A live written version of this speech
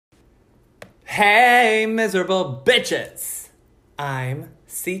Hey, miserable bitches! I'm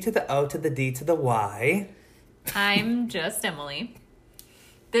C to the O to the D to the Y. I'm just Emily.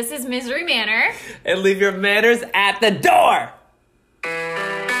 This is Misery Manor. And leave your manners at the door!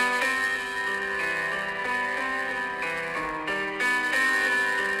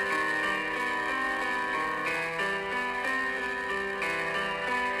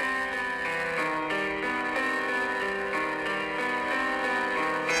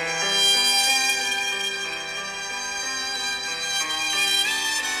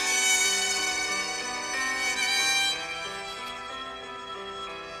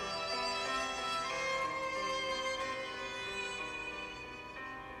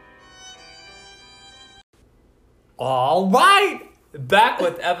 All right, back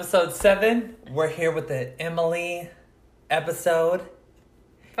with episode 7. We're here with the Emily episode.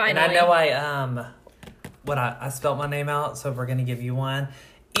 Finally. And I know I spelled my name out, so we're gonna give you one.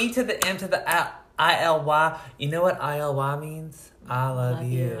 E to the M to the I-L-Y. You know what I-L-Y means? I love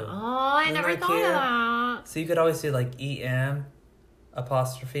you. Oh, I Isn't never that thought cute? of that. So you could always do like E-M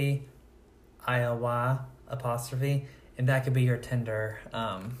apostrophe I-L-Y apostrophe, and that could be your Tinder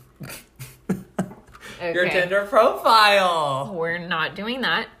your Tinder profile. We're not doing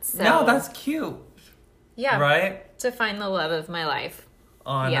that. So. No, that's cute. Yeah. Right? To find the love of my life.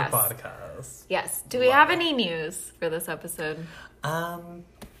 On Yes. a podcast. Yes. Do we have any news for this episode?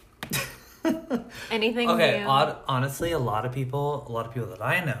 Anything Okay, new? honestly, a lot of people that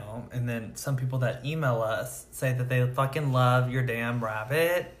I know, and then some people that email us say that they fucking love your damn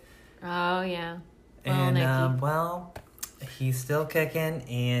rabbit. Oh, yeah. Well, And, Nikki. he's still kicking,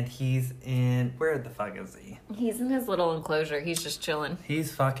 and he's in... Where the fuck is he? He's in his little enclosure. He's just chilling.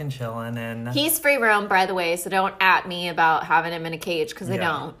 He's fucking chilling, and... He's free roam, by the way, so don't at me about having him in a cage, because I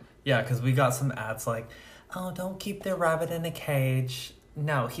don't. Yeah, because we got some ads like, oh, don't keep the rabbit in a cage.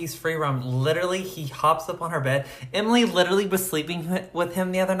 No, he's free roam. Literally, he hops up on her bed. Emily literally was sleeping with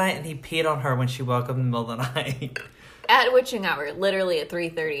him the other night, and he peed on her when she woke up in the middle of the night. At witching hour, literally at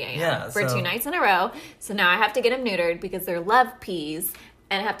 3:30 a.m. Yeah, for so- 2 nights in a row. So now I have to get him neutered because they're love peas,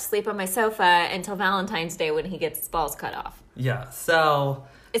 and I have to sleep on my sofa until Valentine's Day when he gets his balls cut off. Yeah, so...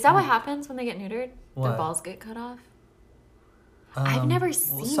 Is that what happens when they get neutered? What? Their balls get cut off? I've never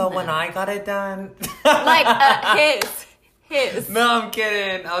seen So that. when I got it done... Like, his. No, I'm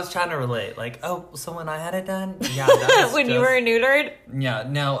kidding. I was trying to relate. Like, oh, so when I had it done? Yeah, that was When you were neutered? Yeah,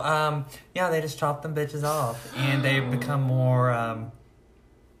 no, they just chop them bitches off. And they become more,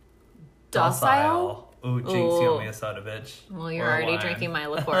 Docile? Ooh, jinx, you owe me a soda, bitch. Well, you're Or a already wine. drinking my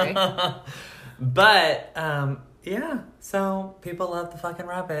liqueur. But, yeah, so people love the fucking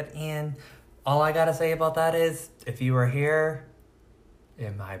rabbit. And all I gotta say about that is, if you were here...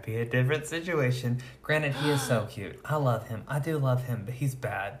 It might be a different situation. Granted, he is so cute. I love him. I do love him, but he's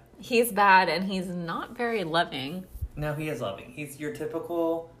bad. He's bad, and he's not very loving. No, he is loving. He's your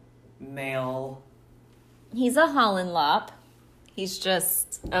typical male. He's a Holland Lop. He's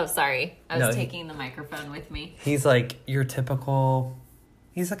just... Oh, sorry. I was No, taking the microphone with me. He's like your typical.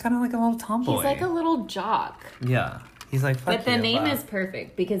 He's kind of like a little tomboy. He's like a little jock. Yeah. He's like, fuck But the you, name bye. is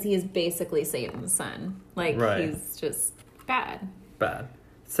perfect because he is basically Satan's son. Like, Right. he's just bad. bad.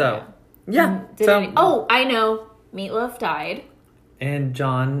 So, yeah. I know. Meatloaf died. And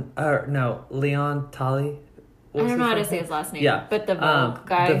Leon Talley. I don't know how to say his last name. Yeah. But the Vogue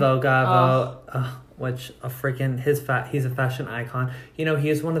guy. The Vogue guy, Oh. which he's a fashion icon. You know, he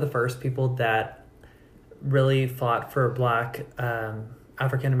is one of the first people that really fought for black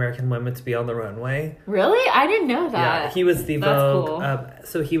African American women to be on the runway. Really? I didn't know that. Yeah, he was the That's Vogue. cool.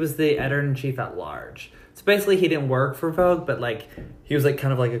 So he was the editor-in-chief at large. So basically, he didn't work for Vogue, but like he was like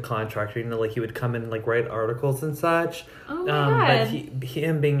kind of like a contractor. You know, like he would come in and like write articles and such. Oh my God. But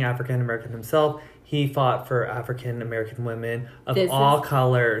him being African American himself, he fought for African American women of all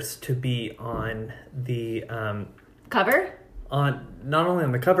colors to be on the Cover? on not only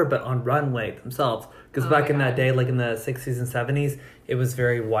on the cover but on runway themselves. Because back in that day, like in the 60s and 70s, it was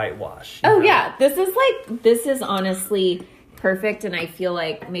very whitewashed. Oh, yeah. This is honestly perfect, and I feel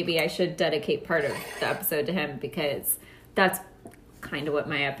like maybe I should dedicate part of the episode to him because that's kind of what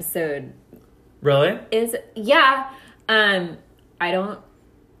my episode Really? is. Yeah. I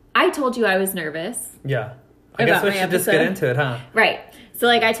told you I was nervous. Yeah. I guess we should just get into it, huh? Right. So,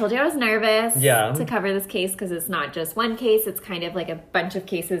 like, I told you I was nervous Yeah. to cover this case because it's not just one case. It's kind of like a bunch of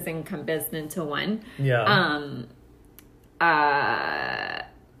cases encompassed into one. Yeah.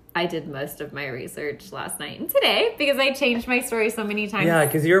 I did most of my research last night and today because I changed my story so many times. Yeah,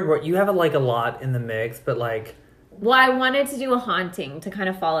 because you have like a lot in the mix, but like Well, I wanted to do a haunting to kind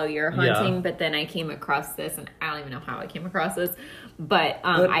of follow your haunting, Yeah. but then I came across this, and I don't even know how I came across this, but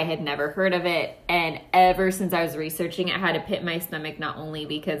I had never heard of it, and ever since I was researching it, I had to pit my stomach, not only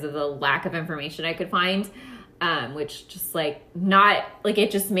because of the lack of information I could find, which just like not like it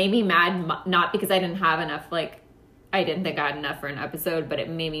just made me mad, not because I didn't have enough, like I didn't think I had enough for an episode, but it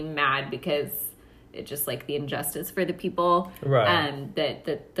made me mad because it just like the injustice for the people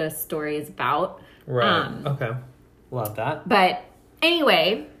that the story is about. Okay. Love that. But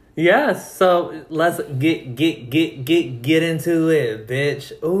anyway. Yes, so let's get into it,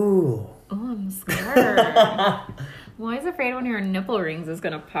 bitch. Ooh. Oh, I'm scared. I'm always afraid when your nipple rings is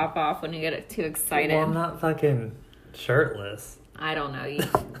gonna pop off when you get too excited. Well, I'm not fucking shirtless. I don't know.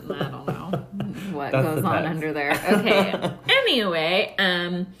 I don't know what goes on under there. Okay. Anyway,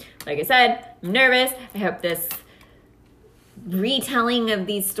 like I said, I'm nervous. I hope this retelling of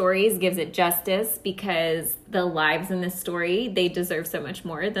these stories gives it justice, because the lives in this story, they deserve so much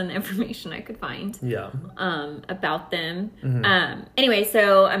more than the information I could find about them. Anyway,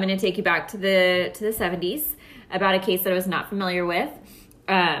 so I'm going to take you back to the 70s about a case that I was not familiar with.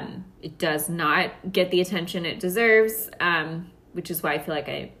 It does not get the attention it deserves, which is why I feel like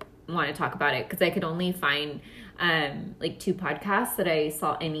I want to talk about it, because I could only find like 2 podcasts that I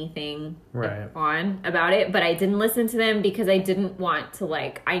saw anything on about it, but I didn't listen to them because I didn't want to,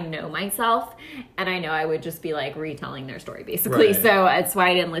 like, I know myself, and I know I would just be like retelling their story basically. So that's why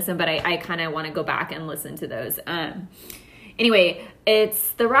I didn't listen, but I kind of want to go back and listen to those. Anyway,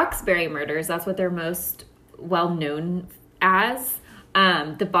 it's the Roxbury murders. That's what they're most well known as.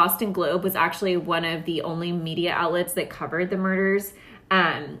 The Boston Globe was actually one of the only media outlets that covered the murders.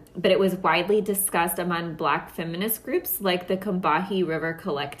 But it was widely discussed among Black feminist groups like the Combahee River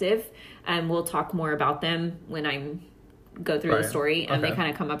Collective. And we'll talk more about them when I go through the story and they kind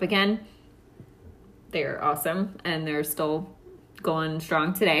of come up again. They're awesome, and they're still going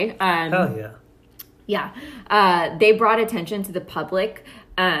strong today. Hell yeah. Yeah. They brought attention to the public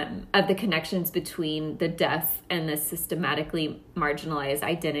of the connections between the deaths and the systematically marginalized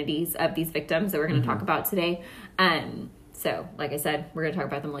identities of these victims that we're going to talk about today. So, like I said, we're going to talk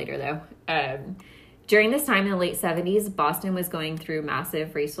about them later, though. During this time in the late 70s, Boston was going through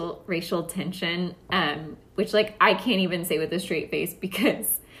massive racial tension, which, like, I can't even say with a straight face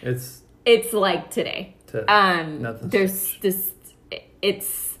because it's like today. There's this,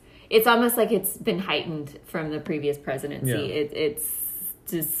 it's almost like it's been heightened from the previous presidency. Yeah.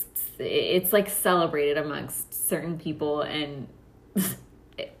 It's like celebrated amongst certain people, and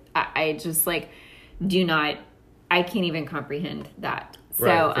I just like I can't even comprehend that.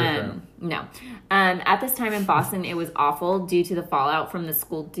 So, no. At this time in Boston, it was awful due to the fallout from the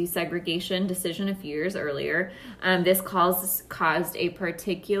school desegregation decision a few years earlier. This caused a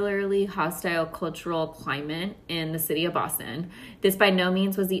particularly hostile cultural climate in the city of Boston. This by no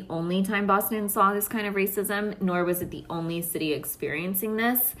means was the only time Boston saw this kind of racism, nor was it the only city experiencing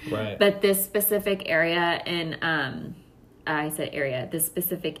this. Right. But this specific area in... this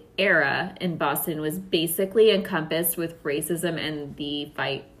specific era in Boston was basically encompassed with racism and the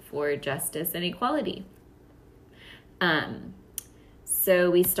fight for justice and equality.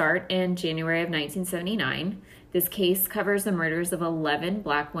 So we start in January of 1979. This case covers the murders of 11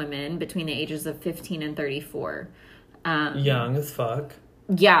 Black women between the ages of 15 and 34. Young as fuck.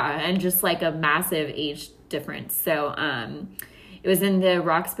 Yeah, and just like a massive age difference. So, it was in the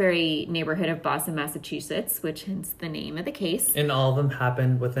Roxbury neighborhood of Boston, Massachusetts, which hence the name of the case. And all of them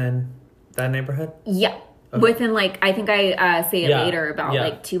happened within that neighborhood? Yeah. Okay. Within, like, I think I say it later, about,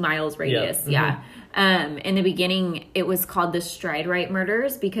 like, 2 miles radius. Yeah. In the beginning, it was called the Stride-Right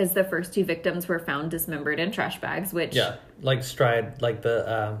murders because the first 2 victims were found dismembered in trash bags, which... Yeah, like Stride, like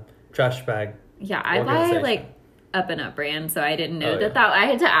the trash bag. Yeah, I buy, like, Up and Up brand, so I didn't know that I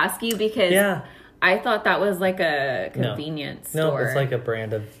had to ask you because... Yeah. I thought that was like a convenience store. No, it's like a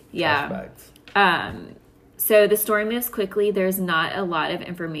brand of trash bags. So the story moves quickly. There's not a lot of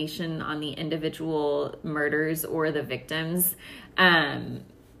information on the individual murders or the victims.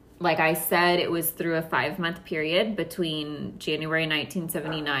 Like I said, it was through a 5-month period between January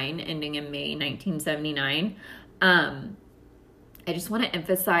 1979 ending in May 1979. I just want to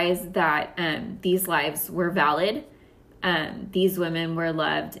emphasize that these lives were valid. These women were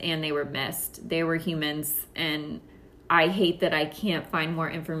loved and they were missed. They were humans, and I hate that I can't find more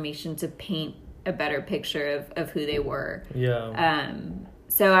information to paint a better picture of who they were. Yeah.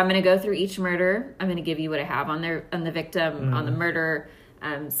 So I'm going to go through each murder. I'm going to give you what I have on the victim, on the murder.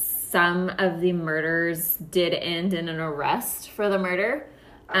 Some of the murders did end in an arrest for the murder.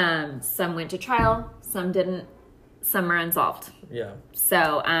 Some went to trial. Some didn't. Some are unsolved. Yeah.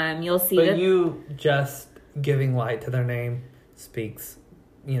 So you'll see But you just giving light to their name speaks,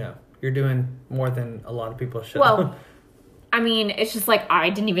 you're doing more than a lot of people should. Well, I mean, it's just like, I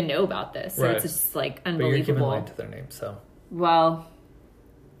didn't even know about this. So it's just like unbelievable. But you're giving light to their name, so. Well,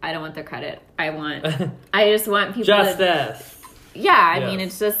 I don't want the credit. I just want people Justice. Yeah, I mean,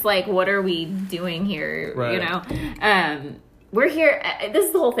 it's just like, what are we doing here? Right. We're here. This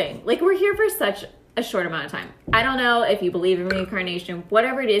is the whole thing. Like, we're here for such a short amount of time. I don't know if you believe in reincarnation,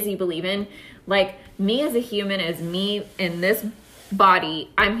 whatever it is you believe in. Like, me as a human, as me in this body,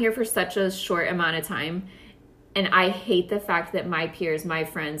 I'm here for such a short amount of time. And I hate the fact that my peers, my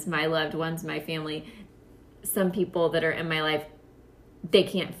friends, my loved ones, my family, some people that are in my life, they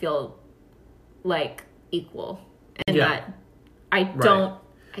can't feel like equal. And that I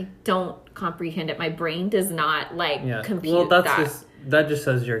don't comprehend it. My brain does not compute that. That just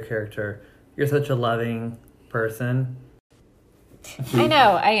says your character. You're such a loving person. I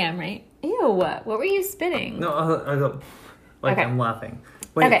know, I am, right? Ew, what were you spitting? No, I don't. Okay. I'm laughing.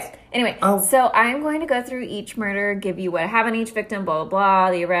 Wait. Okay, anyway, so I'm going to go through each murder, give you what happened to each victim, blah, blah,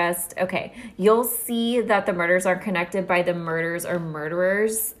 blah, the arrest. Okay, you'll see that the murders are connected by the murders or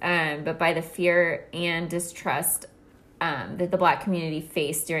murderers, but by the fear and distrust that the Black community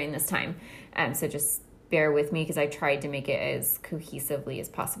faced during this time. So just bear with me because I tried to make it as cohesively as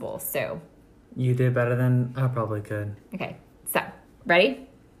possible. So you did better than I probably could. Okay, so ready?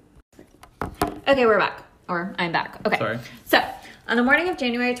 Okay, we're back. Or I'm back. Okay. Sorry. So on the morning of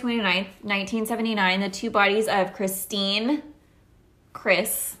January 29th, 1979, the two bodies of Chris,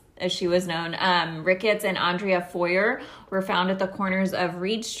 as she was known, Ricketts and Andrea Foyer were found at the corners of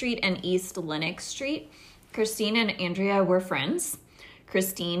Reed Street and East Lenox Street. Christine and Andrea were friends.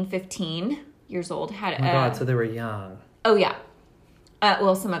 Christine, 15 years old, had God, so they were young. Oh, yeah.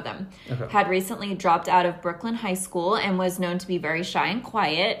 Well, some of them had recently dropped out of Brooklyn High School and was known to be very shy and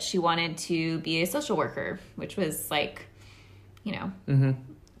quiet. She wanted to be a social worker, which was kind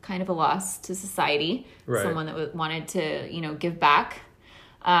of a loss to society. Right. Someone that wanted to, give back.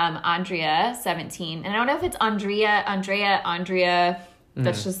 Andrea, 17. And I don't know if it's Andrea.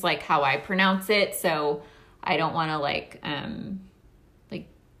 That's just how I pronounce it. So I don't want to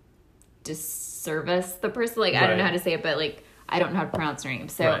disservice the person. I don't know how to say it, but I don't know how to pronounce her name.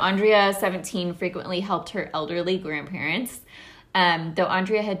 So Andrea, 17, frequently helped her elderly grandparents. Though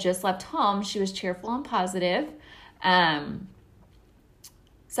Andrea had just left home, she was cheerful and positive.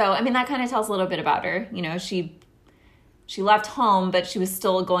 So, I mean, that kind of tells a little bit about her. She left home, but she was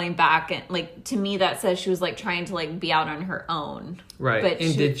still going back. And, to me, that says she was, trying to, be out on her own. Right. But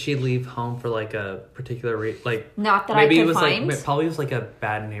did she leave home for, a particular not that I could find. Maybe it was, probably was, a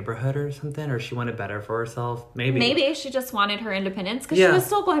bad neighborhood or something, or she wanted better for herself. Maybe she just wanted her independence, because she was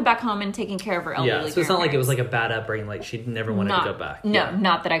still going back home and taking care of her elderly so it's not like it was, a bad upbringing. She never wanted to go back. No,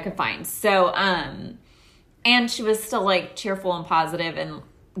 not that I could find. So, and she was still, cheerful and positive and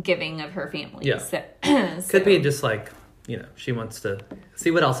giving of her family. Yeah. So, could be just, she wants to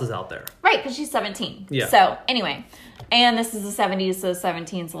see what else is out there. Right, because she's 17. Yeah. So, anyway. And this is the 70s, so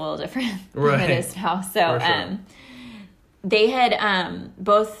 17 is a little different than it is now. So, sure. They had,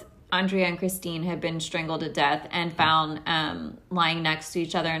 both Andrea and Christine had been strangled to death and found lying next to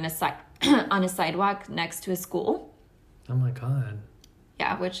each other on a sidewalk next to a school. Oh, my God.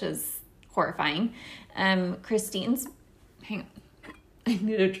 Yeah, which is horrifying. Christine's... Hang on. I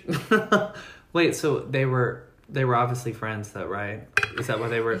need to... Wait, so they were obviously friends, though, right? Is that why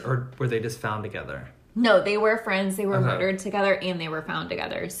they were, or were they just found together? No, they were friends. They were murdered together, and they were found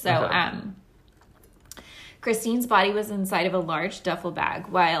together. So, Christine's body was inside of a large duffel bag,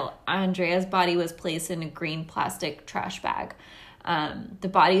 while Andrea's body was placed in a green plastic trash bag. The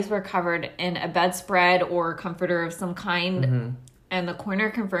bodies were covered in a bedspread or comforter of some kind, and the coroner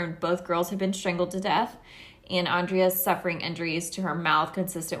confirmed both girls had been strangled to death. And Andrea's suffering injuries to her mouth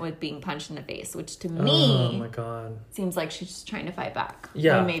consistent with being punched in the face, which to me, oh my God, seems like she's just trying to fight back.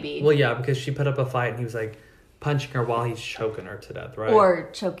 Yeah, or maybe. Well, yeah, because she put up a fight and he was punching her while he's choking her to death, right? Or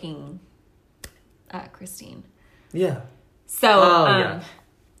choking Christine. Yeah. So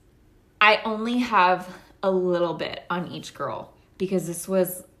I only have a little bit on each girl because this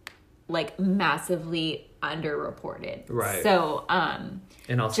was massively underreported. Right. So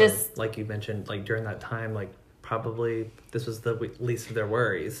and also just like you mentioned, during that time, probably this was the least of their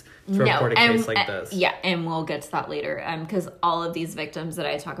worries to report a case like this. Yeah, and we'll get to that later because all of these victims that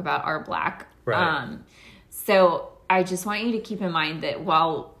I talk about are Black. Right. So I just want you to keep in mind that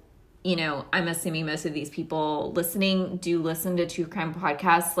while, I'm assuming most of these people listening do listen to true crime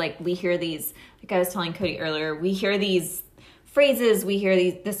podcasts, we hear these, I was telling Cody earlier, we hear these phrases, we hear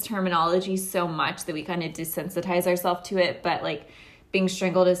this terminology so much that we kind of desensitize ourselves to it. But being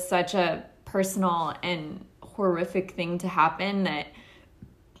strangled is such a personal and horrific thing to happen that,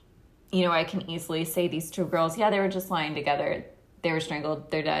 you know, I can easily say these two girls, yeah, they were just lying together. They were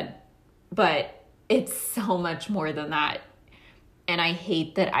strangled. They're dead. But it's so much more than that. And I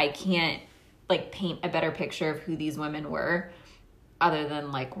hate that I can't, like, paint a better picture of who these women were other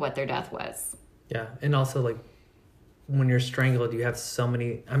than, like, what their death was. Yeah. And also, like, when you're strangled, you have so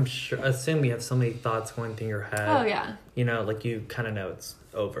many, assume you have so many thoughts going through your head. Oh, yeah. You know, like, you kind of know it's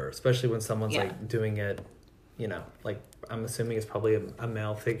over, especially when someone's, like, doing it, you know, like, I'm assuming it's probably a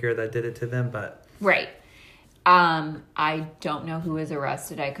male figure that did it to them, but... Right. I don't know who was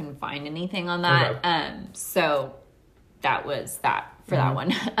arrested. I couldn't find anything on that. Okay. So that was that for that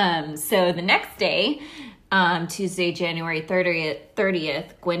one. So the next day, Tuesday, January 30th,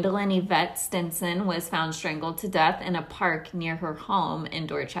 Gwendolyn Yvette Stinson was found strangled to death in a park near her home in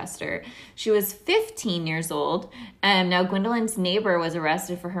Dorchester. She was 15 years old. Now, Gwendolyn's neighbor was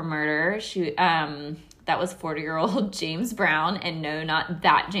arrested for her murder. That was 40-year-old James Brown, and no, not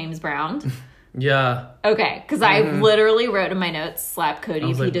that James Brown. Yeah. Okay, because I literally wrote in my notes, slap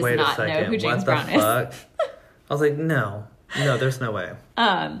Cody if he does not know who James Brown is. I was like, no, there's no way.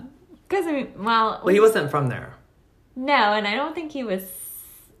 Because, I mean, well, he wasn't from there. No, and I don't think he was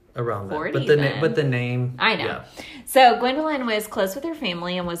around 40 there. But the name. I know. Yeah. So Gwendolyn was close with her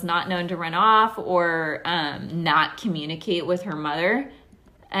family and was not known to run off or not communicate with her mother.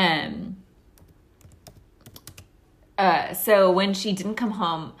 So when she didn't come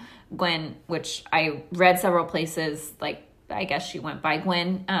home, Gwen, which I read several places, like I guess she went by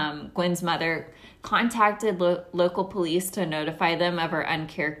Gwen, Gwen's mother contacted local police to notify them of her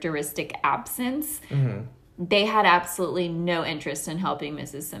uncharacteristic absence. Mm-hmm. They had absolutely no interest in helping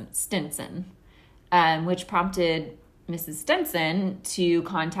Mrs. Stinson, which prompted Mrs. Stinson to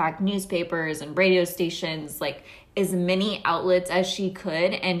contact newspapers and radio stations, like as many outlets as she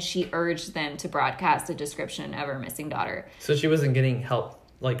could, and she urged them to broadcast a description of her missing daughter. So she wasn't getting help,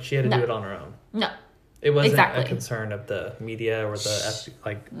 like she had to do it on her own. No. It wasn't a concern of the media or the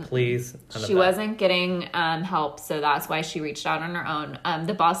police. She wasn't getting help, so that's why she reached out on her own.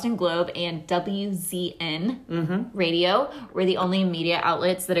 The Boston Globe and WZN radio were the only media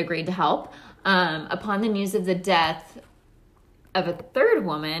outlets that agreed to help. Upon the news of the death of a third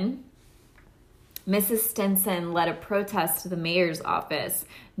woman, Mrs. Stinson led a protest to the mayor's office,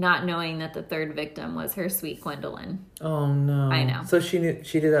 not knowing that the third victim was her sweet Gwendolyn. Oh, no. I know. So she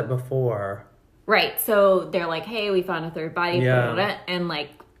did that before. Right. So they're like, hey, we found a third body. Yeah. Blah, blah, blah. And, like,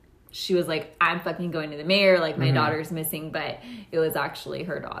 she was like, I'm fucking going to the mayor. Like, my daughter's missing. But it was actually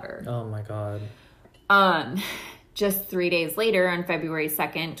her daughter. Oh, my God. Just 3 days later, on February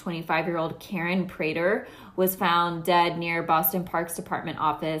 2nd, 25-year-old Karen Prater was found dead near Boston Parks Department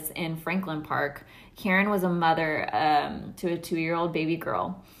office in Franklin Park. Karen was a mother to a 2-year-old baby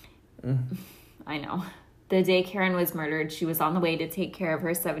girl. I know. The day Karen was murdered, she was on the way to take care of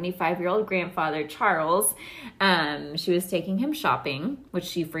her 75-year-old grandfather, Charles. She was taking him shopping, which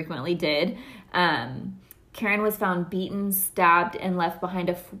she frequently did. Karen was found beaten, stabbed, and left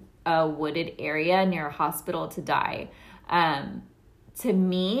behind a wooded area near a hospital to die. To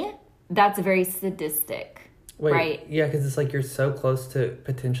me, that's very sadistic. Wait, right? Yeah, because it's like you're so close to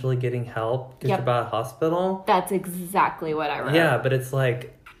potentially getting help because you're by a hospital. That's exactly what I wrote. Yeah, but it's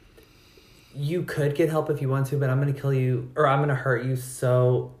like, you could get help if you want to, but I'm going to kill you, or I'm going to hurt you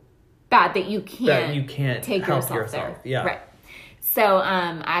so bad that you can't take help yourself there. Yeah. Right. So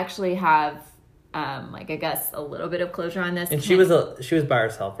I actually have I guess a little bit of closure on this. And she was by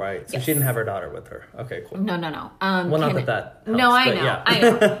herself, right? So yes. She didn't have her daughter with her. Okay, cool. No. Well, not that helps, no, I know. Yeah. I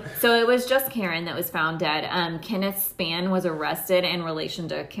know. So it was just Karen that was found dead. Kenneth Spann was arrested in relation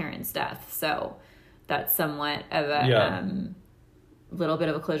to Karen's death. So that's somewhat of a little bit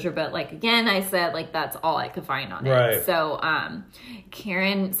of a closure. But like, again, I said, like, that's all I could find on it. Right. So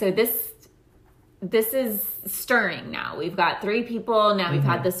Karen, so this is stirring now. We've got 3 people. Now we've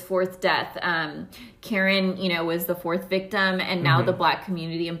had this 4th death. Karen, was the 4th victim. And now the Black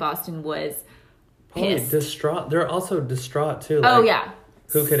community in Boston was pissed. Distraught. They're also distraught, too. Oh, yeah.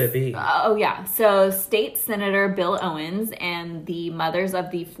 Who could it be? Oh, yeah. So State Senator Bill Owens and the mothers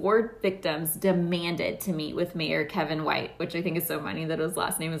of the 4 victims demanded to meet with Mayor Kevin White, which I think is so funny that his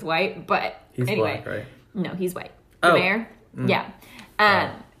last name is White. But he's anyway. Black, right? No, he's white. The mayor? Yeah.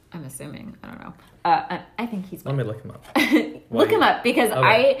 I'm assuming. I don't know. I think he's white. Let me look him up. Look him up because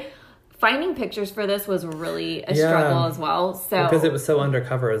finding pictures for this was really a struggle as well. So because it was so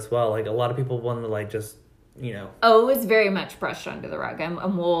undercover as well. Like, a lot of people wanted to, like, just, Oh, it was very much brushed under the rug.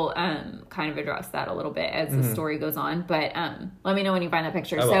 And we'll kind of address that a little bit as the story goes on. But let me know when you find that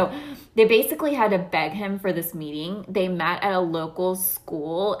picture. So they basically had to beg him for this meeting. They met at a local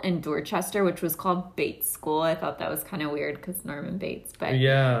school in Dorchester, which was called Bates School. I thought that was kind of weird because Norman Bates. But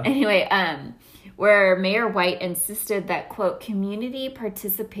anyway, where Mayor White insisted that, quote, community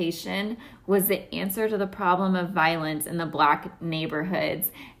participation was the answer to the problem of violence in the Black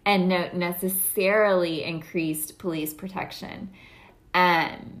neighborhoods and not necessarily increased police protection.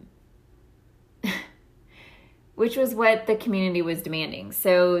 Which was what the community was demanding.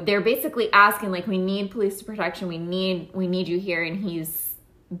 So they're basically asking, like, we need police protection, we need you here, and he's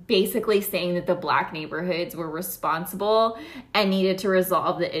basically saying that the Black neighborhoods were responsible and needed to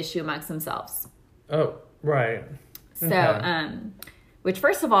resolve the issue amongst themselves. Oh, right. So, which,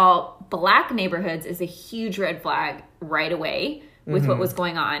 first of all, Black neighborhoods is a huge red flag right away with what was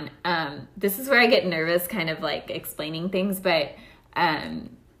going on. This is where I get nervous kind of like explaining things, but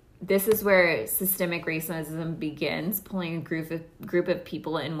this is where systemic racism begins, pulling a group of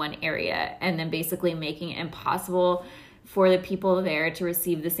people in one area and then basically making it impossible for the people there to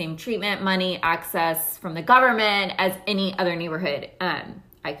receive the same treatment, money, access from the government as any other neighborhood.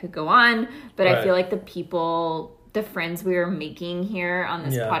 I could go on, but I feel like the friends we are making here on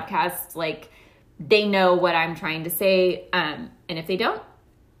this podcast, like, they know what I'm trying to say. And if they don't,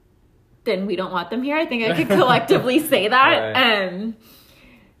 then we don't want them here. I think I could collectively say that.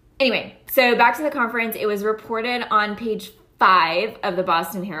 Anyway, so back to the conference. It was reported on page 5 of the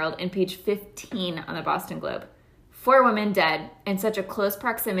Boston Herald and page 15 on the Boston Globe. 4 women dead in such a close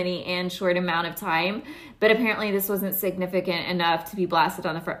proximity and short amount of time, but apparently this wasn't significant enough to be blasted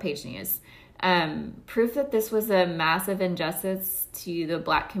on the front page news. Proof that this was a massive injustice to the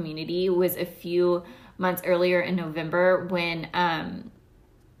Black community was a few months earlier in November when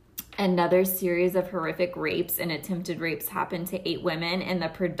another series of horrific rapes and attempted rapes happened to 8 women in the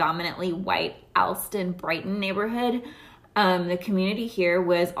predominantly white Alston Brighton neighborhood. The community here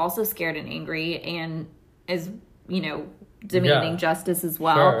was also scared and angry and is demanding justice as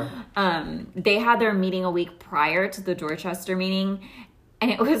well. Sure. They had their meeting a week prior to the Dorchester meeting, and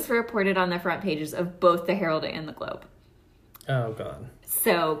it was reported on the front pages of both the Herald and the Globe. Oh, God.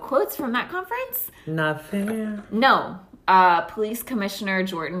 So, quotes from that conference? Not fair. No. Police Commissioner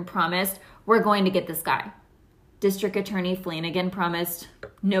Jordan promised, we're going to get this guy. District Attorney Flanagan promised,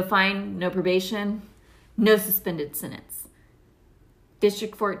 no fine, no probation, no suspended sentence.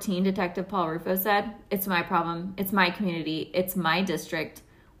 District 14 Detective Paul Rufo said, it's my problem, it's my community, it's my district.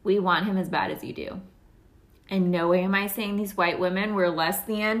 We want him as bad as you do. And no way am I saying these white women were less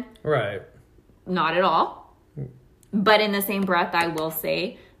than. Right. Not at all. But in the same breath, I will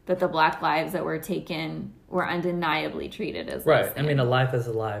say that the Black lives that were taken were undeniably treated as less than. I mean, a life is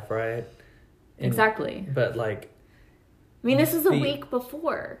a life, right? Exactly. But like, I mean, this is a week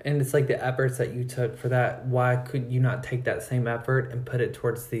before. And it's like the efforts that you took for that. Why could you not take that same effort and put it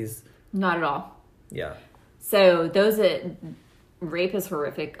towards these? Not at all. Yeah. So rape is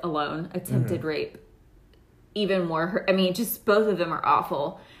horrific alone. Attempted rape, even more. I mean, just both of them are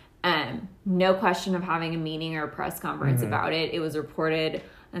awful. No question of having a meeting or a press conference about it. It was reported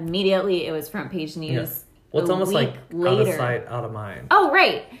immediately. It was front page news. Yeah. Well, it's almost like out of sight, out of mind. Oh,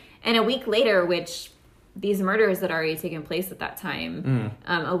 right. And a week later, which these murders had already taken place at that time.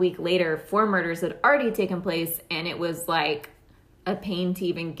 A week later, 4 murders had already taken place, and it was like a pain to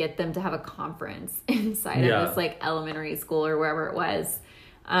even get them to have a conference inside of this like elementary school or wherever it was.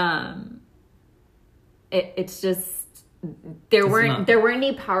 It's just there weren't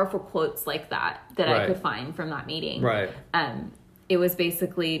any powerful quotes like that I could find from that meeting. Right. It was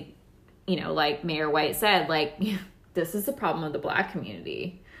basically, like Mayor White said, like, this is the problem of the Black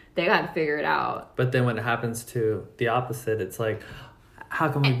community. They got to figure it out. But then when it happens to the opposite, it's like, how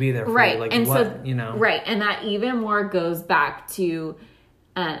can we be there for you? Like, and what, so, Right. And that even more goes back to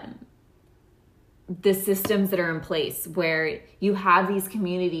the systems that are in place where you have these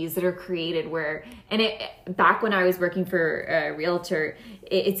communities that are created where, back when I was working for a realtor,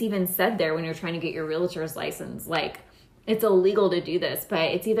 it's even said there when you're trying to get your realtor's license, like, it's illegal to do this, but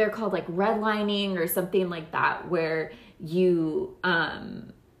it's either called like redlining or something like that, where you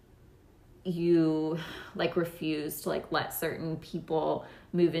like refuse to like let certain people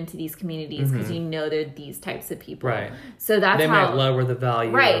move into these communities because they're these types of people. Right. So they might lower the value.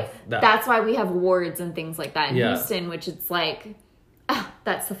 Right. Of that. That's why we have wards and things like that in Houston, which it's like,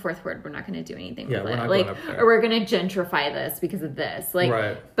 that's the 4th ward. We're not going to do anything with it. Like, or we're going to gentrify this because of this.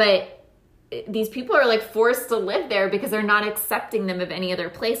 Like, but these people are like forced to live there because they're not accepting them of any other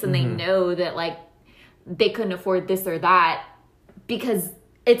place, and they know that like they couldn't afford this or that because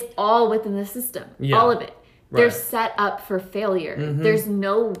it's all within the system, all of it. They're set up for failure. Mm-hmm. There's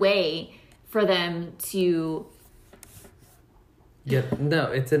no way for them to... Yeah, no,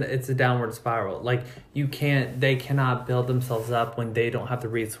 it's a downward spiral. Like, they cannot build themselves up when they don't have the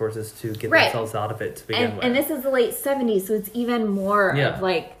resources to get themselves out of it to begin with. And this is the late 70s, so it's even more of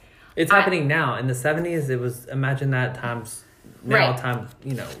like... It's happening now. In the 70s, it was, imagine that times, now times,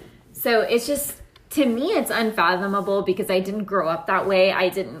 So it's just, to me, it's unfathomable because I didn't grow up that way.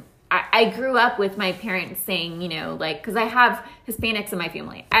 I grew up with my parents saying, because I have Hispanics in my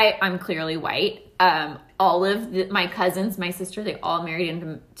family. I'm clearly white. All of my cousins, my sister, they all married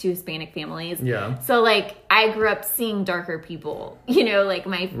into Hispanic families. Yeah. So, I grew up seeing darker people.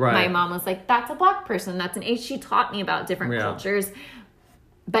 My mom was like, that's a Black person. That's an Asian. She taught me about different cultures.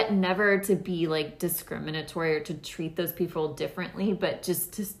 But never to be, discriminatory or to treat those people differently. But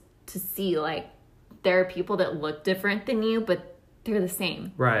just to see, there are people that look different than you, but they're the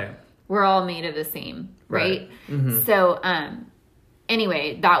same. Right. We're all made of the same, right? Mm-hmm. So,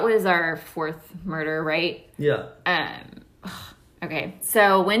 anyway, that was our fourth murder, right? Yeah. Okay.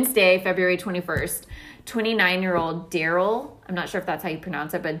 So Wednesday, February 21st, 29-year-old Daryl, I'm not sure if that's how you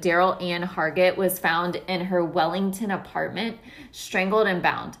pronounce it, but Daryl Ann Hargett was found in her Wellington apartment, strangled and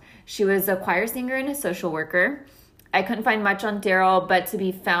bound. She was a choir singer and a social worker. I couldn't find much on Daryl, but to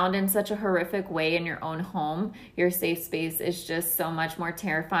be found in such a horrific way in your own home, your safe space, is just so much more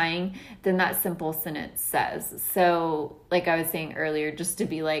terrifying than that simple sentence says. So, like I was saying earlier, just to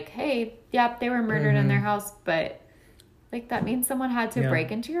be like, hey, they were murdered in their house, but that means someone had to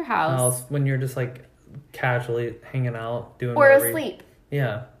break into your house. When you're just casually hanging out, doing or asleep.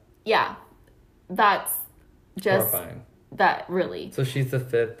 Yeah. Yeah. That's just horrifying. That really. So she's the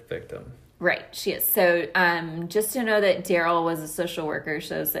fifth victim. Right, she is. So just to know that Daryl was a social worker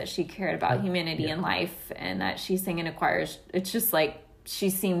shows that she cared about humanity and life, and that she sang in a choir. It's just she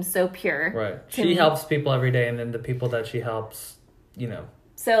seems so pure. Right. She helps people every day, and then the people that she helps,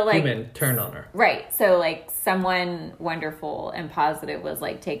 so human turn on her. Right. So someone wonderful and positive was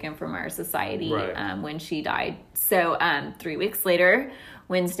taken from our society when she died. So 3 weeks later,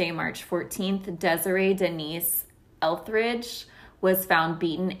 Wednesday, March 14th, Desiree Denise Elthridge was found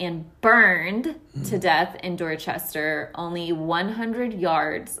beaten and burned to death in Dorchester, only 100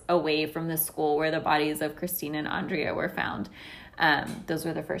 yards away from the school where the bodies of Christine and Andrea were found. Those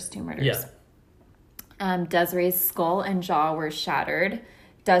were the first two murders. Yeah. Desiree's skull and jaw were shattered.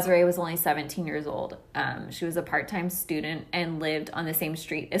 Desiree was only 17 years old. She was a part-time student and lived on the same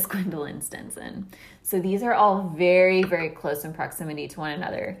street as Gwendolyn Stinson. So these are all very, very close in proximity to one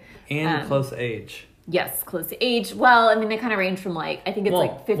another. And close age. Yes, close to age. Well, they kind of range from I think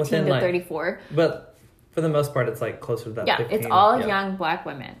it's 15 to 34. But for the most part, it's closer to that. Yeah, 15. it's all young Black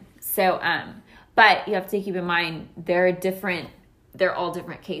women. So, but you have to keep in mind they're all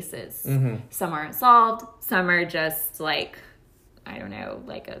different cases. Mm-hmm. Some aren't solved. Some are just I don't know,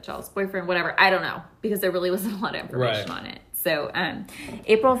 a child's boyfriend, whatever. I don't know, because there really wasn't a lot of information on it. So,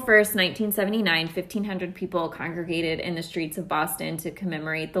 April 1st, 1979, 1,500 people congregated in the streets of Boston to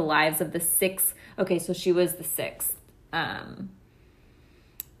commemorate the lives of the six. Okay, so she was the sixth.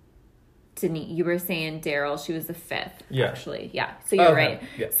 You were saying Daryl, she was the fifth, actually. Yeah, so you're right.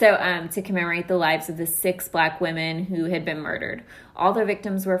 Yeah. So, to commemorate the lives of the 6 Black women who had been murdered. All their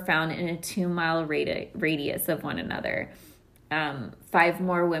victims were found in a 2-mile radius of one another. 5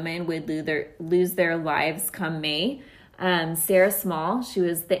 more women would lose their lives come May. Sarah Small, she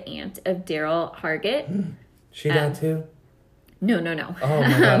was the aunt of Daryl Hargett. She died too? No. Oh my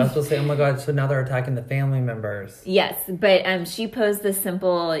God, I was supposed to say, oh my God, so now they're attacking the family members. Yes, but she posed the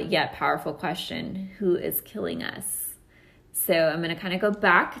simple yet powerful question, who is killing us? So I'm going to kind of go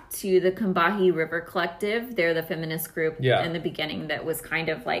back to the Combahee River Collective. They're the feminist group in the beginning that was kind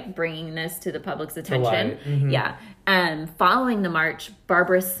of bringing this to the public's attention. Mm-hmm. Yeah. Following the march,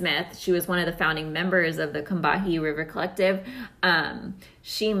 Barbara Smith, she was one of the founding members of the Combahee River Collective.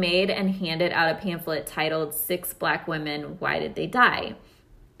 She made and handed out a pamphlet titled 6 Black Women, Why Did They Die?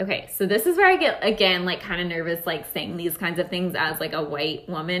 Okay, so this is where I get, again, kind of nervous, saying these kinds of things as, a white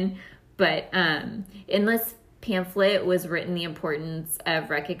woman. But in this pamphlet was written the importance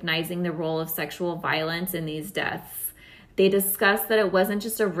of recognizing the role of sexual violence in these deaths. They discussed that it wasn't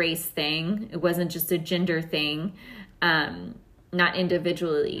just a race thing. It wasn't just a gender thing, not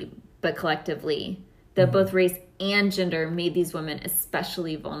individually, but collectively. That both race and gender made these women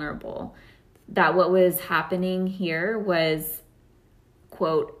especially vulnerable. That what was happening here was,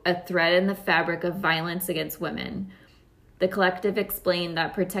 quote, a thread in the fabric of violence against women. The collective explained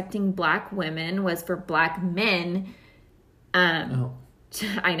that protecting Black women was for Black men, to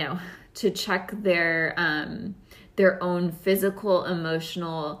check their own physical,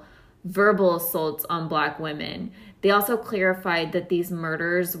 emotional, verbal assaults on Black women. They also clarified that these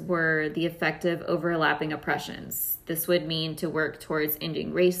murders were the effect of overlapping oppressions. This would mean to work towards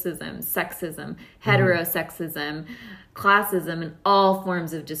ending racism, sexism, heterosexism, classism, and all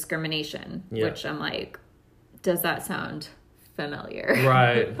forms of discrimination, which I'm like, does that sound familiar?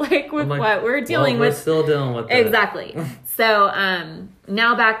 Right. Like with what we're dealing with. We're still dealing with it. Exactly. So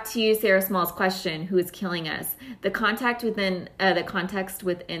now back to Sarah Small's question, who is killing us? The context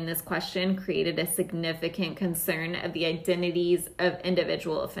within this question created a significant concern of the identities of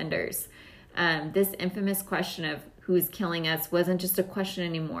individual offenders. This infamous question of who is killing us wasn't just a question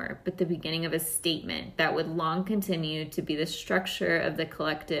anymore, but the beginning of a statement that would long continue to be the structure of the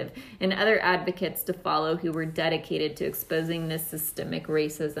collective and other advocates to follow who were dedicated to exposing this systemic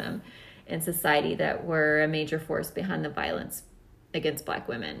racism in society that were a major force behind the violence against Black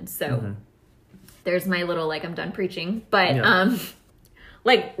women. So there's my little, I'm done preaching. But,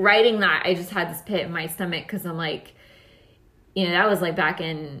 writing that, I just had this pit in my stomach because I'm like, that was back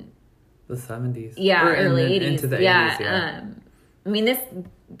in the 70s. Yeah, or early 80s. Into the 80s, yeah. I mean,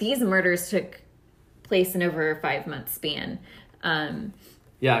 these murders took place in over a 5-month span.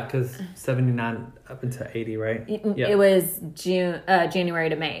 Yeah, because 79 up until 80, right? It was January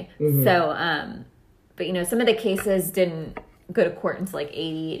to May. So, but some of the cases didn't go to court until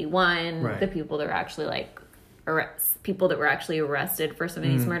 80, 81. Right. The people that were actually arrested for some of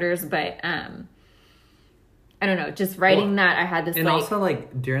these murders. But I don't know, just writing that, I had this, and also,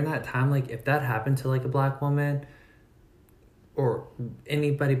 during that time, if that happened to, a Black woman or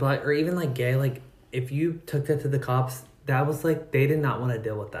anybody Black or even, gay, if you took that to the cops, that was, they did not want to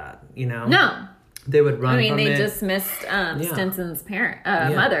deal with that, No. They would run from it. They dismissed Stinson's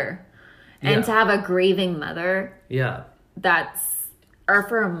mother. And to have a grieving mother. Yeah. Or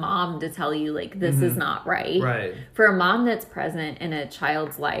for a mom to tell you, this is not right. Right. For a mom that's present in a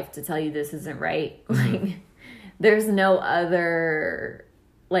child's life to tell you this isn't right, there's no other,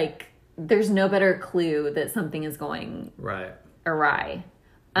 there's no better clue that something is going awry.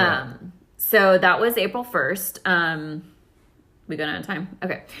 So that was April 1st. We going out of time?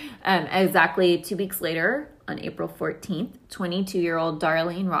 Okay. Exactly 2 weeks later, on April 14th, 22-year-old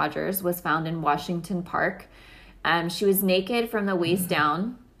Darlene Rogers was found in Washington Park. She was naked from the waist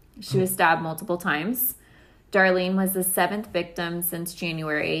down. She was stabbed multiple times. Darlene was the 7th victim since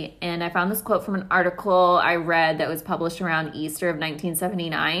January, and I found this quote from an article I read that was published around Easter of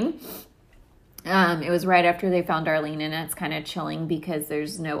 1979. It was right after they found Darlene, and it's kind of chilling because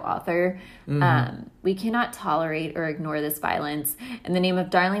there's no author. We cannot tolerate or ignore this violence. In the name of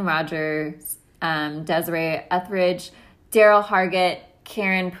Darlene Rogers, Desiree Etheridge, Daryl Hargett,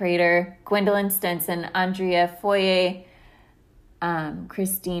 Karen Prater, Gwendolyn Stinson, Andrea Foyer,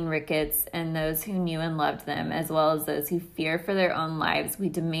 Christine Ricketts, and those who knew and loved them, as well as those who fear for their own lives, we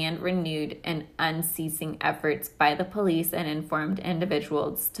demand renewed and unceasing efforts by the police and informed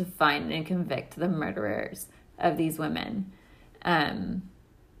individuals to find and convict the murderers of these women. I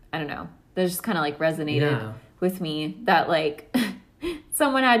don't know. That just kind of resonated with me that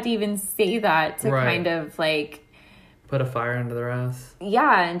someone had to even say that to kind of put a fire under their ass.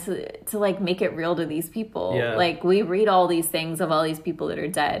 Yeah, and to make it real to these people. Yeah. We read all these things of all these people that are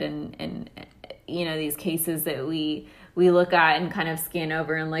dead and these cases that we look at and kind of scan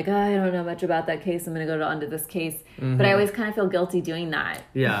over and I don't know much about that case. I'm going to go on to this case. But I always kind of feel guilty doing that.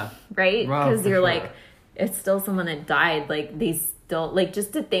 Yeah. Right? Because you're it's still someone that died. They still,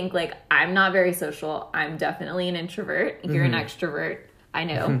 just to think, I'm not very social. I'm definitely an introvert. You're an extrovert. I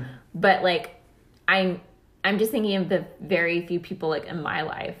know. But, I'm just thinking of the very few people in my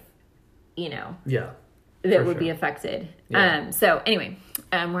life, that would be affected. Yeah. So anyway,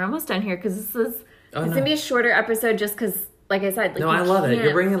 we're almost done here because it's going to be a shorter episode just because, like I said, no, I love it.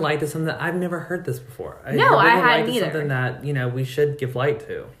 You're bringing light to something that I've never heard this before. I hadn't either. Something that, we should give light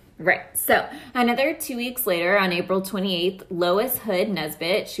to. Right. So another 2 weeks later, on April 28th, Lois Hood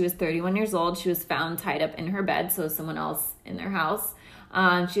Nesbitt, she was 31 years old. She was found tied up in her bed. So someone else in their house.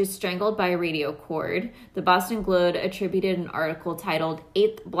 She was strangled by a radio cord. The Boston Globe attributed an article titled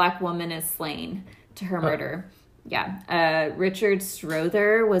 8th Black Woman is Slain to her murder. Yeah. Richard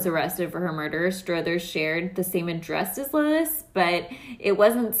Strother was arrested for her murder. Strother shared the same address as Lois, but it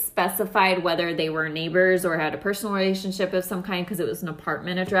wasn't specified whether they were neighbors or had a personal relationship of some kind because it was an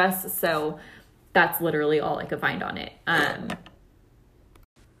apartment address. So that's literally all I could find on it.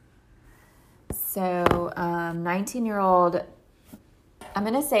 19-year-old... I'm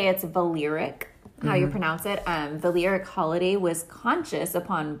going to say it's Valeric, how you pronounce it. Valeric Holiday was conscious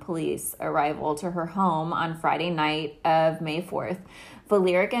upon police arrival to her home on Friday night of May 4th.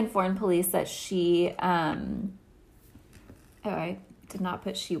 Valeric informed police that she did not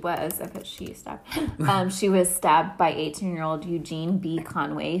put she was. I put she stabbed. She was stabbed by 18-year-old Eugene B.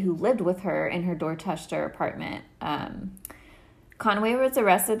 Conway, who lived with her in her Dorchester apartment. Conway was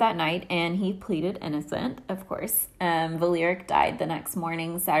arrested that night, and he pleaded innocent, of course. Valeric died the next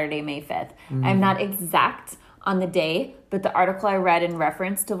morning, Saturday, May 5th. I'm not exact on the day, but the article I read in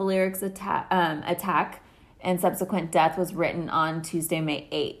reference to Valeric's attack and subsequent death was written on Tuesday, May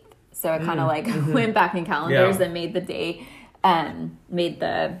 8th. So I kind of went back in calendars and made the day, made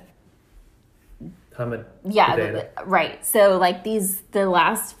the... right. So the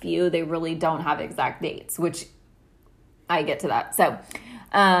last few, they really don't have exact dates, which I get to that. So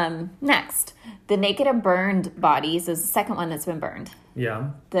next, the naked and burned bodies is the second one that's been burned.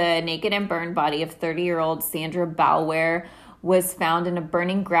 Yeah. The naked and burned body of 30-year-old Sandra Balware was found in a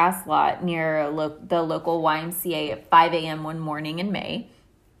burning grass lot near the local YMCA at 5 a.m. one morning in May.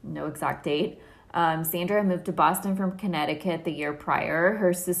 No exact date. Sandra moved to Boston from Connecticut the year prior.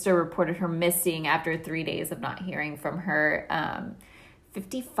 Her sister reported her missing after 3 days of not hearing from her.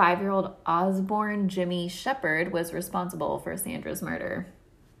 55-year-old Osborne Jimmy Shepard was responsible for Sandra's murder.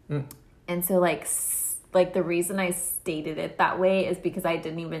 And so, the reason I stated it that way is because I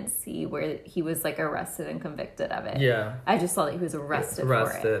didn't even see where he was, arrested and convicted of it. Yeah. I just saw that he was arrested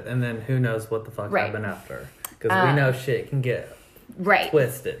for it. And then who knows what the fuck happened after. Because we know shit can get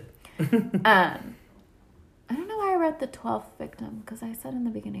twisted. I don't know why I read the 12th victim, because I said in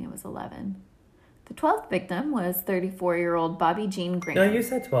the beginning it was 11. The 12th victim was 34-year-old Bobby Jean Graham. No, you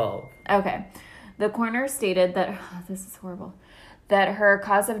said 12. Okay. The coroner stated that, this is horrible, that her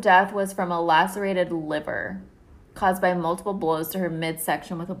cause of death was from a lacerated liver caused by multiple blows to her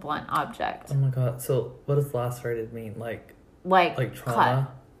midsection with a blunt object. Oh my God. So what does lacerated mean? Like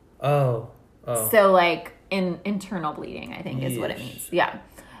trauma? Cut. Oh. So internal bleeding, I think is what it means. Yeah.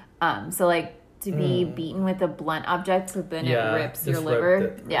 To be beaten with a blunt object, so then it rips your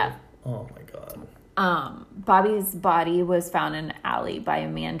liver. Yeah. Oh my God. Bobby's body was found in an alley by a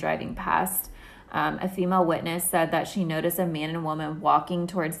man driving past. A female witness said that she noticed a man and woman walking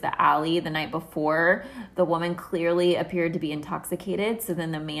towards the alley the night before. The woman clearly appeared to be intoxicated, so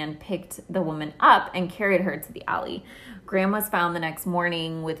then the man picked the woman up and carried her to the alley. Graham was found the next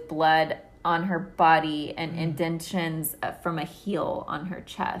morning with blood on her body and indentions from a heel on her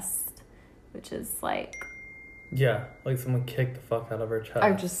chest, which is yeah, someone kicked the fuck out of her chest.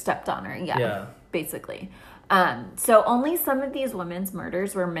 Or just stepped on her, yeah. Basically. So only some of these women's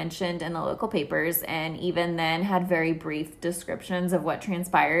murders were mentioned in the local papers, and even then had very brief descriptions of what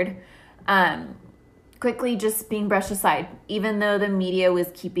transpired. Quickly just being brushed aside. Even though the media was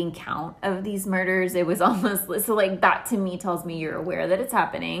keeping count of these murders, it was almost... So, that to me tells me you're aware that it's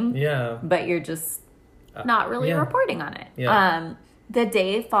happening. Yeah. But you're just not really reporting on it. Yeah. The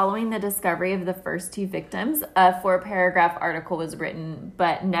day following the discovery of the first two victims, a 4-paragraph article was written,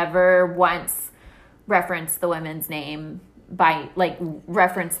 but never once referenced the women's name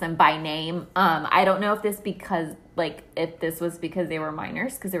referenced them by name. I don't know if this was because they were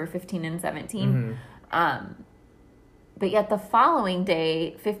minors, because they were 15 and 17. But yet the following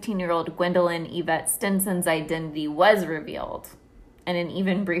day, 15-year-old Gwendolyn Yvette Stinson's identity was revealed in an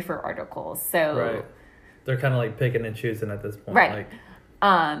even briefer article. So right. They're kind of picking and choosing at this point. Right.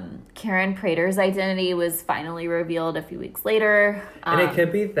 Karen Prater's identity was finally revealed a few weeks later. And it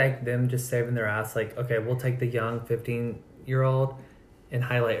could be them just saving their ass. Okay, we'll take the young 15-year-old and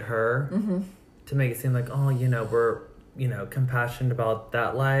highlight her to make it seem we're, compassionate about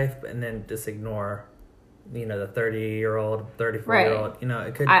that life, and then just ignore, the 30-year-old, 34-year-old. Right.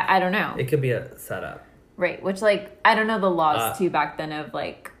 It could... I don't know. It could be a setup. Right, which, I don't know the laws, too, back then of,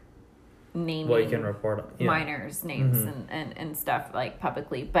 naming what you can report on. minors' names and stuff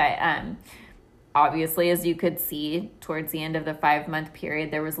publicly, but obviously, as you could see towards the end of the 5-month period,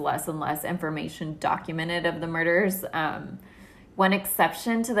 there was less and less information documented of the murders. One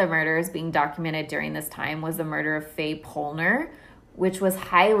exception to the murders being documented during this time was the murder of Faye Polner, which was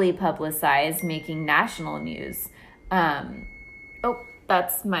highly publicized, making national news.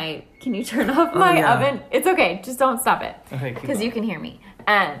 That's my... Can you turn off my oven? It's okay. Just don't stop it. Okay, because you can hear me.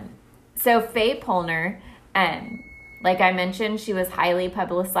 So Faye Polner, like I mentioned, she was highly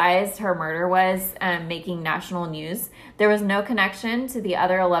publicized. Her murder was making national news. There was no connection to the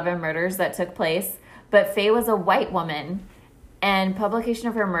other 11 murders that took place, but Faye was a white woman, and publication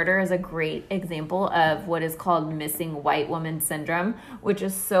of her murder is a great example of what is called missing white woman syndrome, which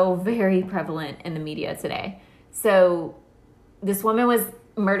is so very prevalent in the media today. So this woman was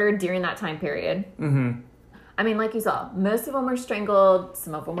murdered during that time period. I mean, like you saw, most of them were strangled,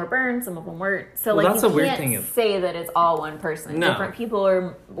 some of them were burned, some of them weren't. So, that's you a weird can't thing say that it's all one person. No. Different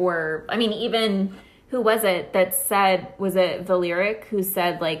people were, I mean, even who was it that said, was it Valeric who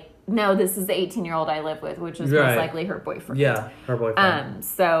said, like, no, this is the 18-year-old I live with, which was most likely her boyfriend. Yeah, her boyfriend.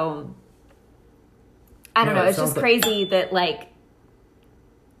 So, I don't know. It's just crazy that, like,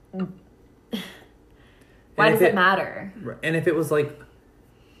 why does it matter? And if it was, like,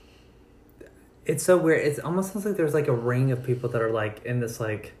 it's so weird. It almost sounds like there's, like, a ring of people that are, like, in this,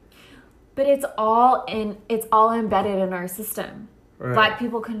 like... But it's all embedded in our system. Right. Black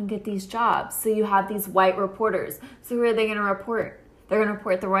people couldn't get these jobs. So you have these white reporters. So who are they going to report? They're going to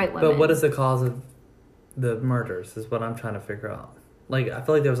report the white women. But what is the cause of the murders is what I'm trying to figure out. Like, I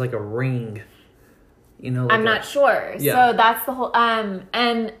feel like there was like a ring, you know. Like I'm not sure. Yeah. So that's the whole...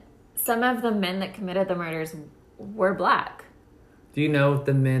 And some of the men that committed the murders were black. Do you know if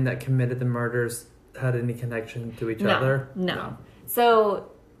the men that committed the murders had any connection to each other? No.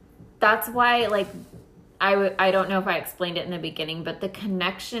 So that's why, like... I don't know if I explained it in the beginning, but the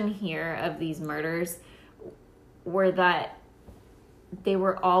connection here of these murders were that they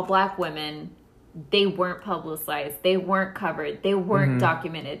were all black women. They weren't publicized. They weren't covered. They weren't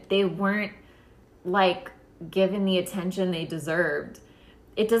documented. They weren't, like, given the attention they deserved.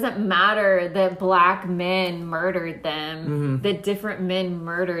 It doesn't matter that black men murdered them, that different men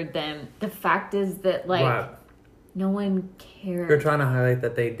murdered them. The fact is that, like, no one cared. You're trying to highlight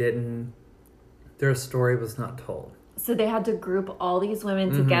that they didn't... Their story was not told. So they had to group all these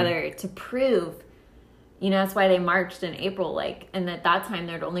women together to prove, you know, that's why they marched in April, like, and at that time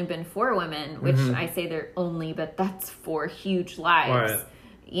there'd only been 4 women, which I say they're only, but that's 4 huge lives,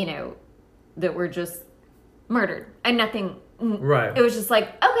 you know, that were just murdered and nothing. Right. It was just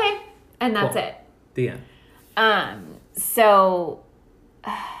like, okay. And that's it. The end. So,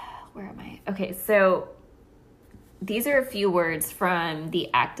 where am I? Okay. So, these are a few words from the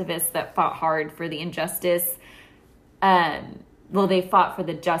activists that fought hard for the injustice. Well, they fought for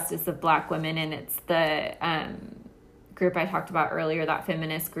the justice of black women, and it's the group I talked about earlier, that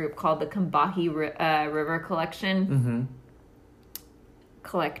feminist group called the Combahee River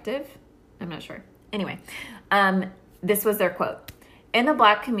Collective. I'm not sure. Anyway, this was their quote. In the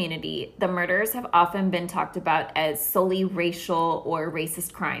black community, the murders have often been talked about as solely racial or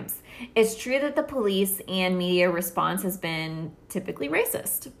racist crimes. It's true that the police and media response has been typically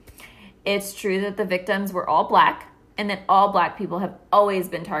racist. It's true that the victims were all black and that all black people have always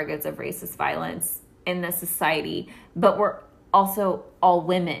been targets of racist violence in the society, but we're also all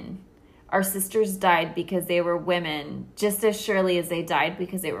women. Our sisters died because they were women, just as surely as they died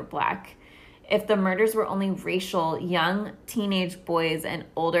because they were black. If the murders were only racial, young teenage boys and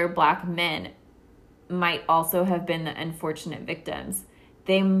older black men might also have been the unfortunate victims.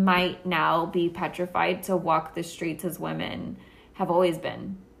 They might now be petrified to walk the streets as women have always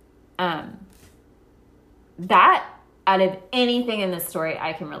been. That, out of anything in this story,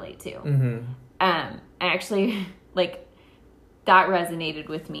 I can relate to. I actually, like, that resonated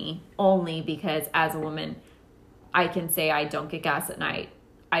with me only because as a woman, I can say I don't get gas at night.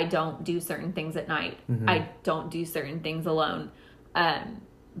 I don't do certain things at night. I don't do certain things alone.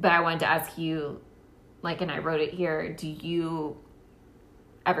 But I wanted to ask you, like, and I wrote it here, do you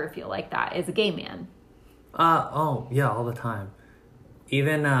ever feel like that as a gay man? Oh, yeah, all the time.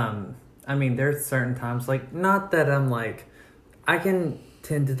 Even, I mean, there's certain times, like, not that I'm, like, I can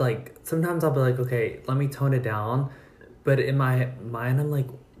tend to, like, sometimes I'll be like, okay, let me tone it down. But in my mind, I'm like,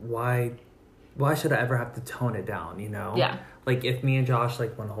 why should I ever have to tone it down, you know? Yeah. Like, if me and Josh,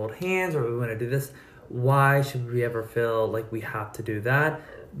 like, want to hold hands or we want to do this, why should we ever feel like we have to do that?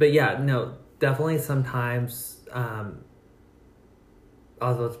 But, yeah, no, definitely sometimes, I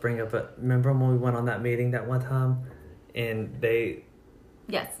was about to bring up, but remember when we went on that meeting that one time? And they...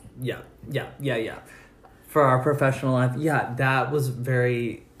 Yes. Yeah. For our professional life, yeah, that was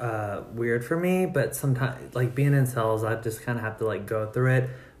very weird for me. But sometimes, like, being in sales, I just kind of have to, like, go through it.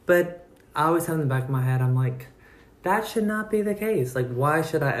 But I always have in the back of my head, I'm like... That should not be the case. Like, why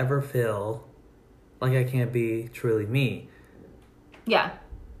should I ever feel like I can't be truly me? Yeah.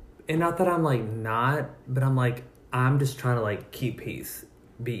 And not that I'm, like, not, but I'm, like, I'm just trying to, like, keep peace.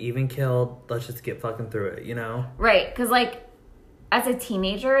 Be even killed. Let's just get fucking through it, you know? Right. Because, like, as a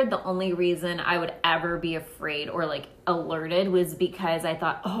teenager, the only reason I would ever be afraid or, like, alerted was because I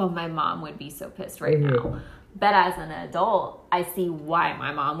thought, oh, my mom would be so pissed right now. But as an adult, I see why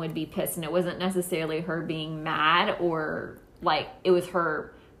my mom would be pissed. And it wasn't necessarily her being mad or, like, it was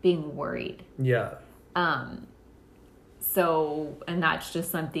her being worried. Yeah. So, and that's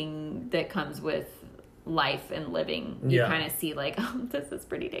just something that comes with life and living. You kind of see, like, oh, this is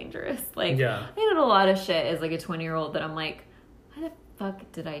pretty dangerous. Like, I did a lot of shit as, like, a 20-year-old that I'm like, why the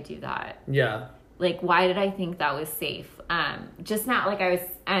fuck did I do that? Yeah. like, why did I think that was safe? Just not like I was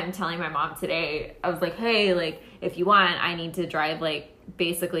telling my mom today, I was like, hey, like, if you want, I need to drive like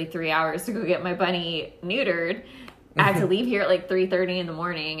basically 3 hours to go get my bunny neutered. I had to leave here at like 3:30 in the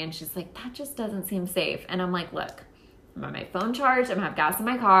morning. And she's like, that just doesn't seem safe. And I'm like, look, I'm on my phone charged. I'm gonna have gas in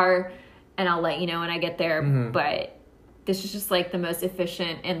my car and I'll let you know when I get there. But this is just like the most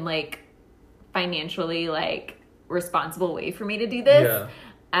efficient and like financially like responsible way for me to do this.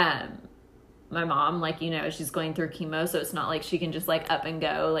 Yeah. My mom, like, you know, she's going through chemo, so it's not like she can just like up and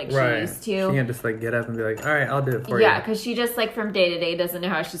go like she used to. She can't just like get up and be like, all right, I'll do it for you. Yeah, because she just like from day to day doesn't know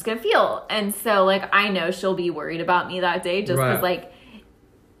how she's gonna feel. And so like I know she'll be worried about me that day just because like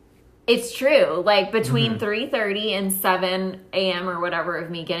it's true. Like between 3:30 and 7 a.m. or whatever of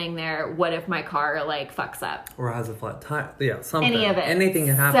me getting there, what if my car like fucks up? Or has a flat tire. Yeah, something. Any of it. Anything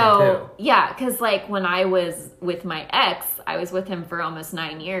can happen too. Yeah, because like when I was with my ex, I was with him for almost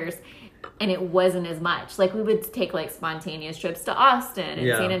 9 years. And it wasn't as much. Like, we would take, like, spontaneous trips to Austin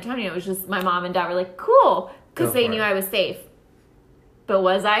and San Antonio. It was just, my mom and dad were like, cool, because they knew I was safe. But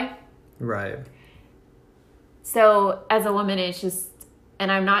was I? Right. So, as a woman, it's just,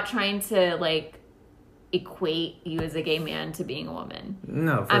 and I'm not trying to, like, equate you as a gay man to being a woman.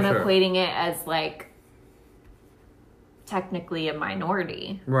 No, for I'm sure. equating it as, like, technically a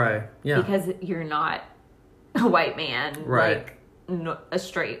minority. Right, yeah. Because you're not a white man. Right. Like, a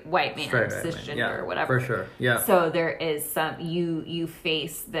straight white man, cisgender, or whatever. For sure, yeah. So there is some, you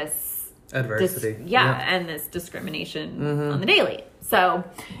face this adversity. And this discrimination on the daily. So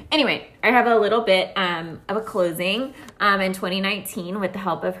anyway, I have a little bit of a closing. In 2019, with the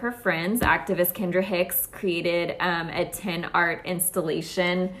help of her friends, activist Kendra Hicks created a 10 art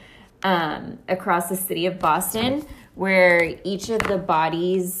installation across the city of Boston where each of the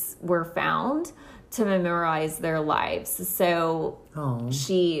bodies were found to memorialize their lives. So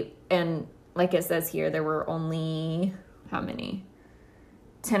she, and like it says here, there were only, how many?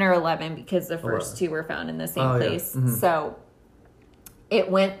 10 or 11 because the first two were found in the same place. Yeah. So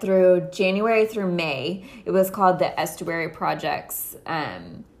it went through January through May. It was called the Estuary Projects.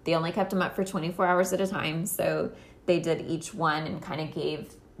 They only kept them up for 24 hours at a time. So they did each one and kind of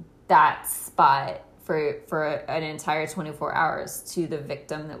gave that spot for an entire 24 hours to the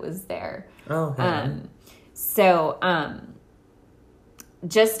victim that was there.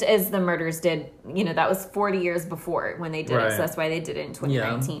 Just as the murders did, you know, that was 40 years before when they did it, so that's why they did it in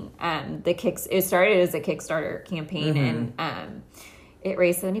 2019. It started as a Kickstarter campaign, and it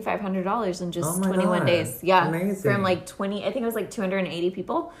raised $7,500 in just 21 days. Yeah, amazing. From like 20, I think it was like 280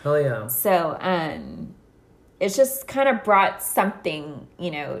 people. Oh yeah. So it's just kind of brought something,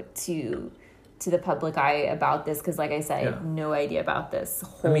 you know, to the public eye about this, because like I said, I had no idea about this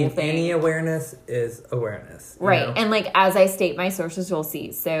whole thing. Any awareness is awareness. Right. Know? And like, as I state my sources, you'll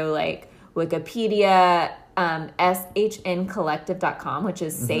see. So like Wikipedia, shncollective.com, which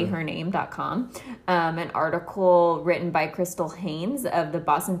is sayhername.com, an article written by Crystal Haynes of the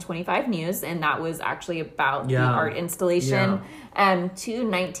Boston 25 News, and that was actually about the art installation. Two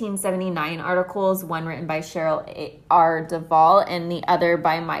 1979 articles, one written by Cheryl R. Duvall and the other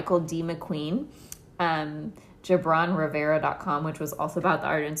by Michael D. McQueen. JabronRivera.com, which was also about the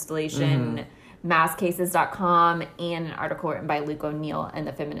art installation. Masscases.com, and an article written by Luke O'Neill and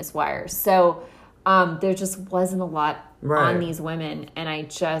the Feminist Wire. So there just wasn't a lot on these women, and I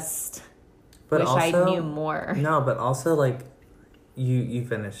just wish I knew more. No, but also, like, you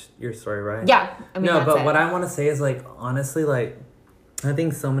finished your story, right? Yeah. I mean, no, but what I want to say is, like, honestly, like, I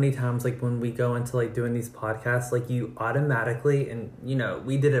think so many times, like, when we go into, like, doing these podcasts, like, you automatically, and, you know,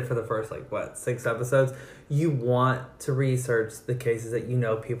 we did it for the first, like, 6 episodes, you want to research the cases that you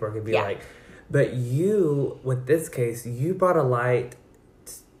know people are going to be like. But you, with this case, you brought a light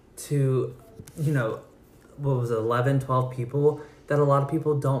to, you know, what was it, 11, 12 people that a lot of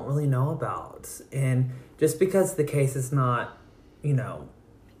people don't really know about. And just because the case is not, you know,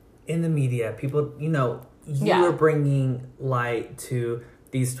 in the media, people, you know, you are bringing light to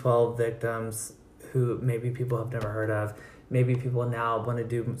these 12 victims who maybe people have never heard of. Maybe people now want to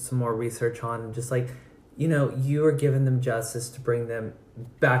do some more research on. Just like, you know, you are giving them justice to bring them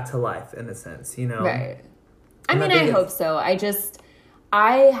back to life, in a sense, you know? Right. I mean, I hope so.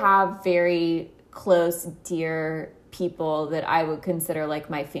 I have very close, dear people that I would consider like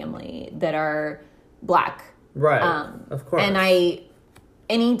my family that are Black. Right. Of course. And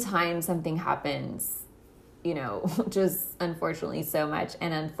anytime something happens, you know, just unfortunately so much,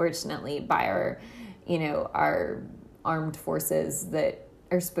 and unfortunately by our, you know, our armed forces that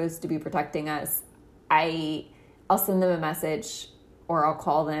are supposed to be protecting us, I'll send them a message or I'll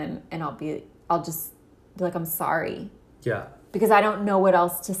call them and I'll just be like, I'm sorry. Yeah. because I don't know what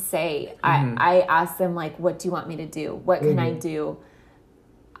else to say. I ask them, like, what do you want me to do? What can I do?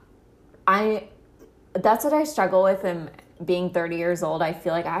 That's what I struggle with in being 30 years old. I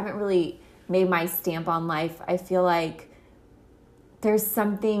feel like I haven't really made my stamp on life. I feel like there's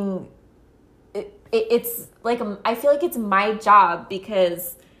something, it's like, I feel like it's my job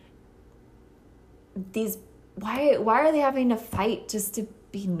because why are they having to fight just to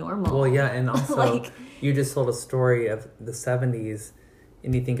be normal? Well, yeah, and also, like, you just told a story of the 70s,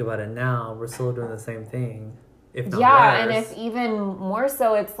 and you think about it now, we're still doing the same thing, if not worse. And if even more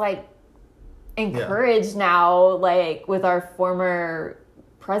so, it's like encouraged now, like with our former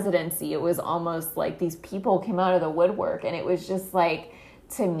presidency, it was almost like these people came out of the woodwork, and it was just like,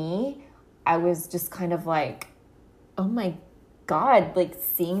 to me, I was just kind of like, oh my God, like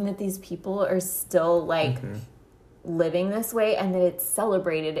seeing that these people are still like living this way and that it's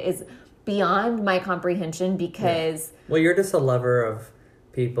celebrated is beyond my comprehension because... Well, you're just a lover of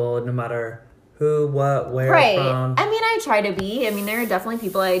people, no matter who, what, where, from. I mean, I try to be. I mean, there are definitely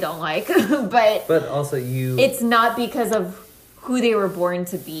people I don't like, but... But also you... It's not because of who they were born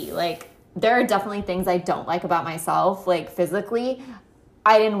to be. Like, there are definitely things I don't like about myself, like physically.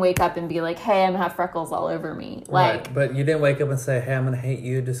 I didn't wake up and be like, hey, I'm gonna have freckles all over me. Like, right. But you didn't wake up and say, hey, I'm gonna hate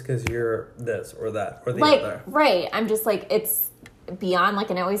you just because you're this or that or the other. Right. I'm just like, it's beyond, like,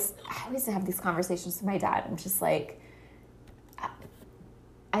 and I always have these conversations with my dad. I'm just like,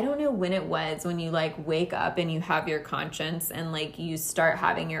 I don't know when it was when you like wake up and you have your conscience and like you start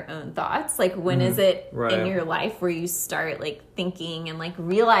having your own thoughts. Like, when is it in your life where you start like thinking and like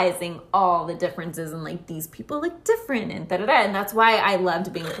realizing all the differences and like these people look different and da-da-da. And that's why I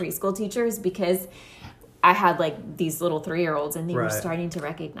loved being preschool teachers, because I had like these little 3-year-olds and they were starting to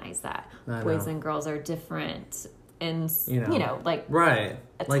recognize that boys and girls are different and, you know like,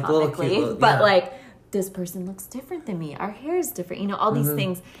 like little cute, but like, this person looks different than me. Our hair is different. You know, all these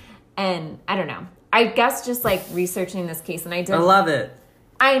things. And I don't know. I guess just like researching this case, and I love it.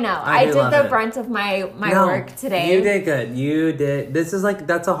 I know. I did the brunt of my work today. You did good. You did. This is like,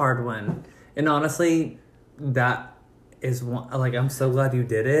 that's a hard one. And honestly, that is one, like, I'm so glad you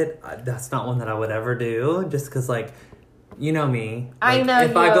did it. That's not one that I would ever do, just because, like, you know me. Like, I know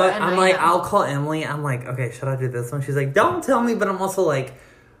if I go, I'm like, I'll call Emily. I'm like, okay, should I do this one? She's like, don't tell me. But I'm also like,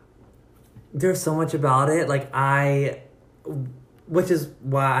 there's so much about it, like which is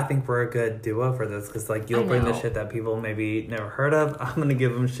why I think we're a good duo for this, because like you'll bring the shit that people maybe never heard of. I'm gonna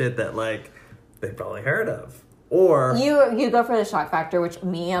give them shit that like they probably heard of, or you go for the shock factor, which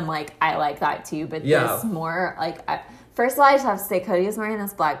I'm like, I like that too, but this more like first of all, I just have to say Cody is wearing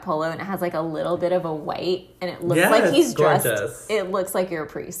this black polo and it has like a little bit of a white and it looks like he's dressed. It looks like you're a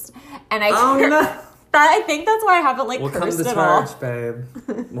priest, and I think that's why I haven't like cursed at all. We'll come to church,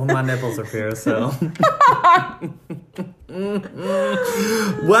 babe. Well, my nipples are pierced, so.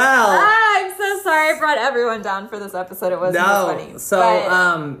 Well. I'm so sorry I brought everyone down for this episode. It wasn't funny.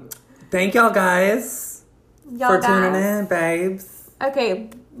 So, thank y'all guys for tuning in, babes. Okay,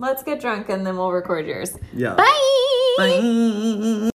 let's get drunk and then we'll record yours. Yeah. Bye. Bye.